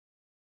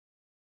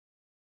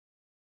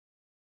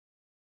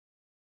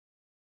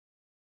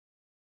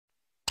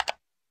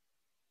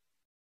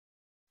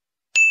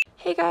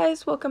Hey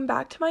guys, welcome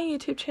back to my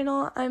YouTube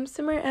channel. I'm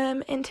Simmer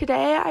M, and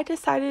today I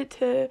decided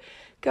to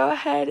go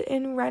ahead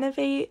and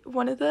renovate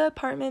one of the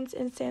apartments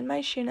in San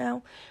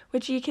Myshuno,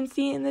 which you can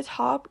see in the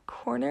top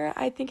corner.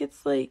 I think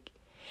it's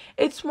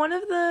one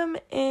of them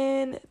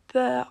in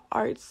the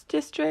arts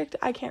district.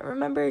 I can't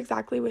remember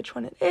exactly which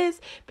one it is,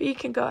 but you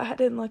can go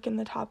ahead and look in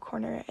the top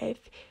corner if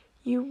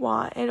you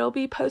want. It'll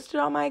be posted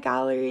on my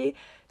gallery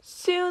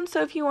soon,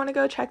 so if you want to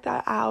go check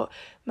that out,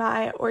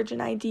 my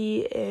origin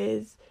ID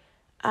is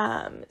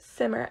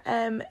Simmer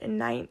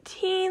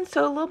M19,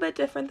 so a little bit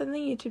different than the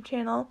YouTube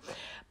channel,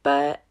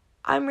 but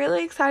I'm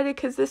really excited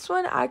because this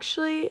one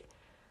actually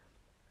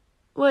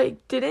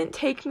didn't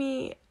take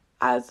me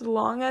as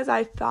long as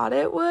I thought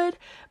it would,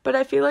 but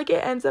I feel like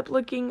it ends up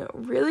looking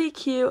really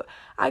cute.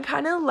 I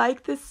kind of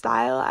like this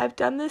style. I've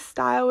done this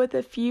style with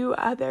a few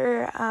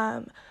other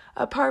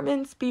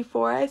apartments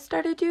before I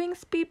started doing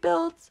speed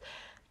builds,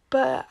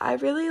 but I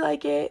really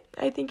like it.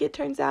 I think it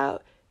turns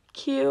out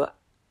cute.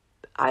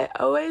 I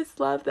always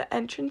love the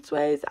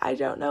entranceways. I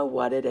don't know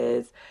what it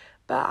is,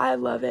 but I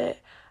love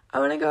it. I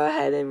want to go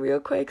ahead and real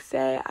quick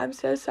say I'm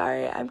so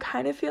sorry. I'm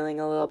kind of feeling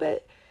a little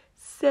bit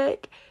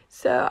sick,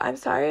 so I'm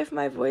sorry if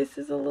my voice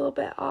is a little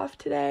bit off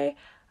today.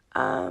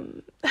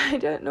 I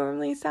don't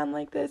normally sound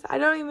like this. I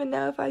don't even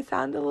know if I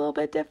sound a little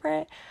bit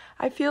different.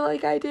 I feel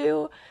like I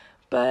do,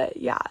 but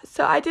yeah.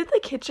 So I did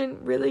the kitchen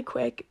really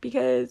quick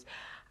because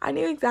I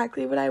knew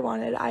exactly what I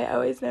wanted. I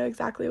always know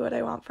exactly what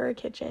I want for a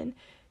kitchen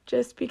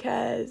just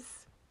because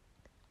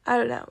I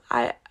don't know.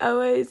 I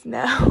always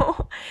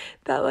know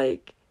that,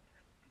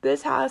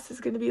 this house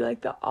is going to be,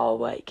 the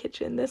all-white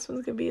kitchen. This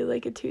one's going to be,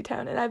 a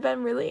two-tone. And I've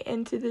been really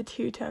into the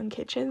two-tone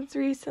kitchens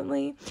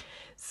recently.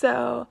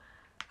 So,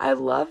 I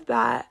love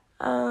that.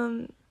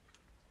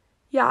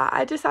 Yeah,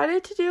 I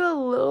decided to do a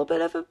little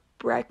bit of a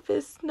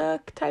breakfast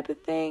nook type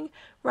of thing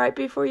right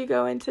before you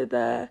go into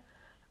the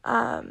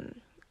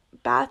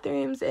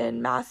bathrooms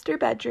and master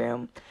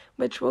bedroom,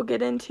 which we'll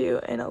get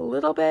into in a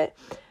little bit.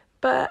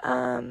 But,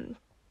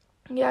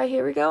 yeah,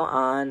 here we go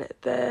on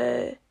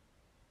the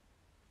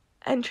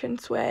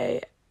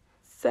entranceway,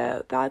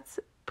 so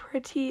that's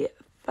pretty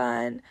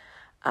fun.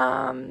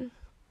 I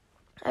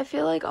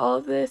feel like all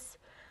of this,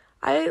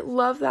 I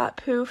love that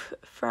poof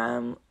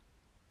from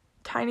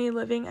Tiny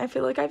Living. I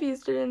feel like I've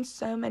used it in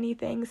so many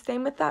things.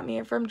 Same with that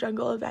mirror from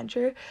Jungle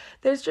Adventure.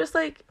 There's just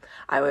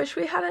I wish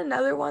we had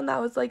another one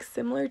that was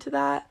similar to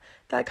that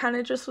kind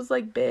of just was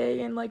big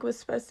and was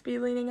supposed to be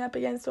leaning up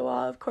against a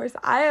wall. Of course,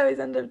 I always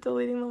end up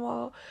deleting the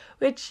wall,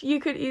 which you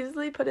could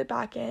easily put it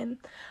back in.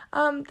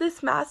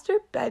 This master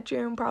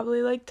bedroom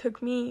probably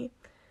took me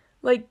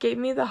gave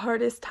me the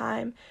hardest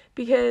time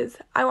because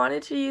I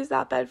wanted to use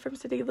that bed from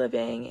City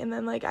Living, and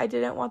then I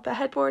didn't want the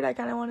headboard. I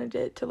kind of wanted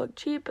it to look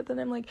cheap, but then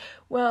I'm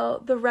well,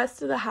 the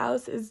rest of the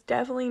house is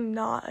definitely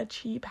not a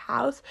cheap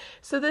house,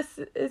 so this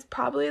is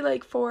probably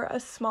for a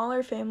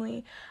smaller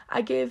family.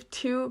 I gave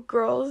 2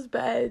 girls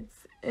beds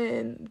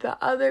in the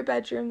other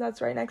bedroom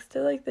that's right next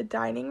to the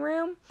dining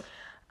room.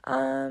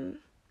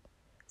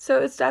 So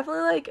it's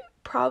definitely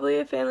probably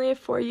a family of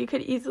 4. You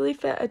could easily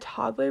fit a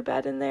toddler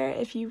bed in there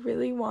if you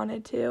really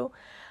wanted to,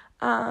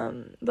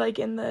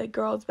 in the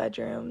girls'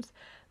 bedrooms.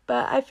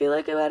 But I feel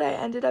like what I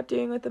ended up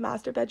doing with the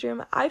master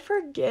bedroom, I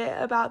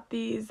forget about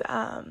these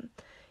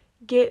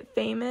get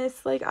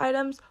famous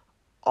items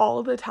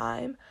all the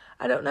time.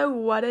 I don't know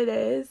what it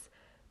is,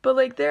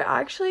 but they're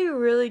actually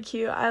really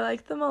cute. I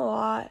like them a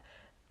lot,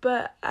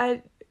 but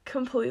I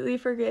completely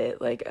forget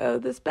oh,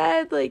 this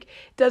bed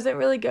doesn't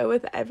really go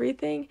with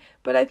everything,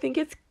 but I think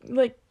it's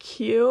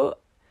cute.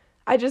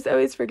 I just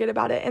always forget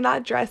about it. And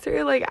that dresser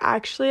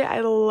actually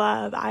I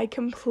love. I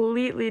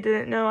completely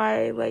didn't know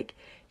I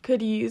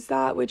could use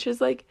that, which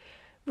is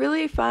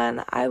really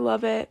fun. I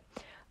love it.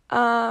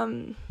 Yeah,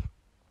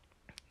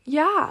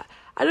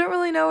 I don't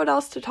really know what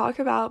else to talk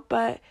about,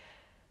 but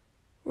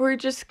we're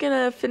just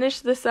gonna finish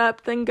this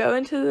up, then go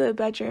into the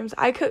bedrooms.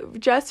 I could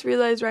just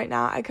realize right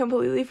now I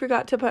completely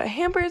forgot to put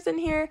hampers in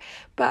here,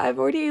 but I've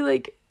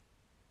already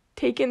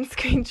taken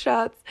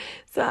screenshots,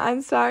 so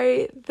I'm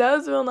sorry,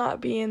 those will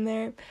not be in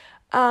there.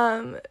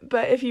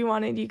 But if you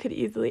wanted, you could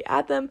easily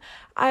add them.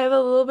 I have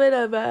a little bit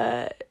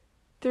of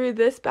through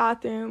this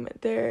bathroom,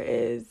 there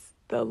is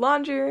the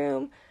laundry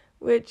room,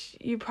 which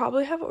you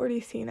probably have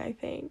already seen, I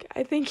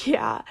think,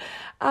 yeah.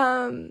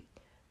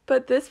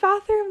 But this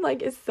bathroom,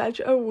 is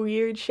such a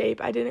weird shape.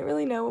 I didn't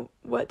really know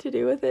what to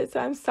do with it, so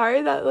I'm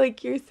sorry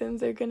that, your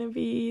Sims are gonna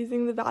be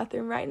using the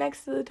bathroom right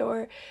next to the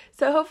door.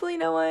 So hopefully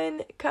no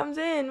one comes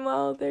in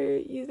while they're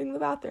using the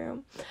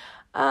bathroom.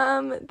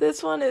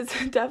 This one is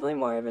definitely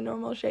more of a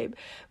normal shape,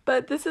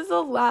 but this is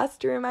the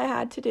last room I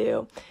had to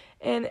do,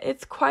 and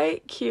it's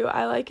quite cute.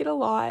 I like it a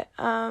lot.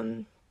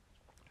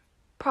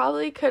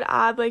 Probably could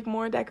add,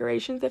 more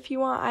decorations if you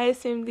want. I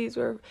assumed these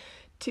were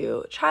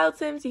 2 child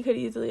Sims. You could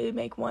easily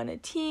make one a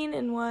teen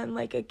and one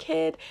a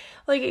kid.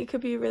 It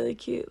could be really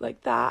cute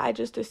like that. I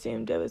just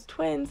assumed it was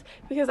twins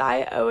because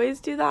I always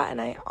do that, and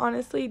I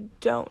honestly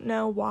don't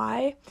know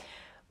why.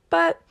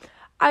 But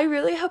I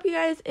really hope you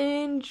guys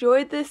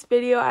enjoyed this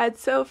video. I had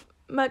so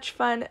much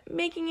fun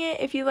making it.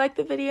 If you like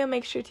the video,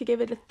 make sure to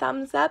give it a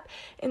thumbs up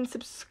and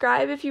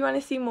subscribe if you want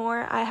to see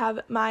more. I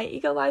have my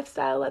Eco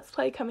Lifestyle Let's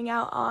Play coming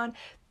out on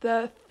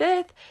the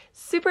 5th.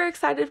 Super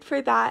excited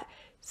for that.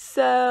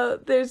 So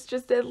there's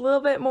just a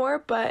little bit more,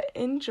 but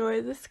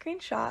enjoy the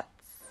screenshots.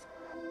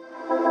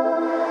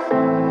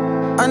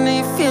 I know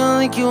you feel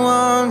like you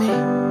want me,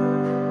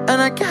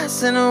 and I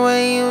guess in a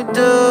way you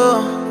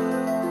do.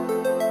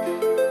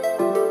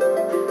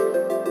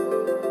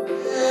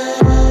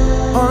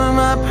 Holding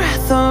my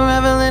breath,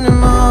 unraveling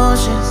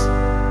emotions.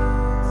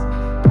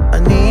 I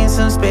need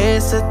some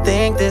space to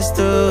think this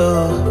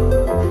through.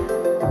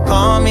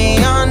 Call me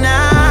all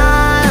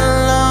night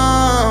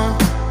long.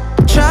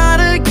 Try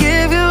to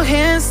give you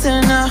hints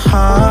and a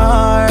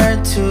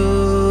hard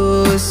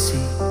to see.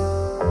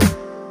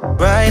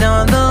 Right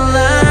on the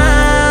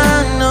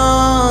line,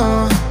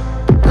 no.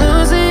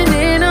 Losing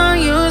it on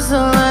you's the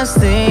last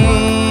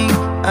thing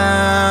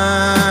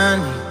I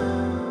need.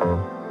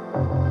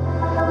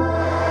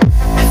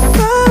 If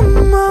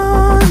I'm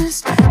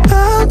honest,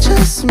 I'll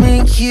just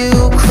make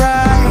you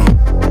cry.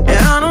 And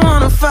I don't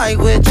wanna fight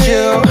with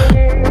you.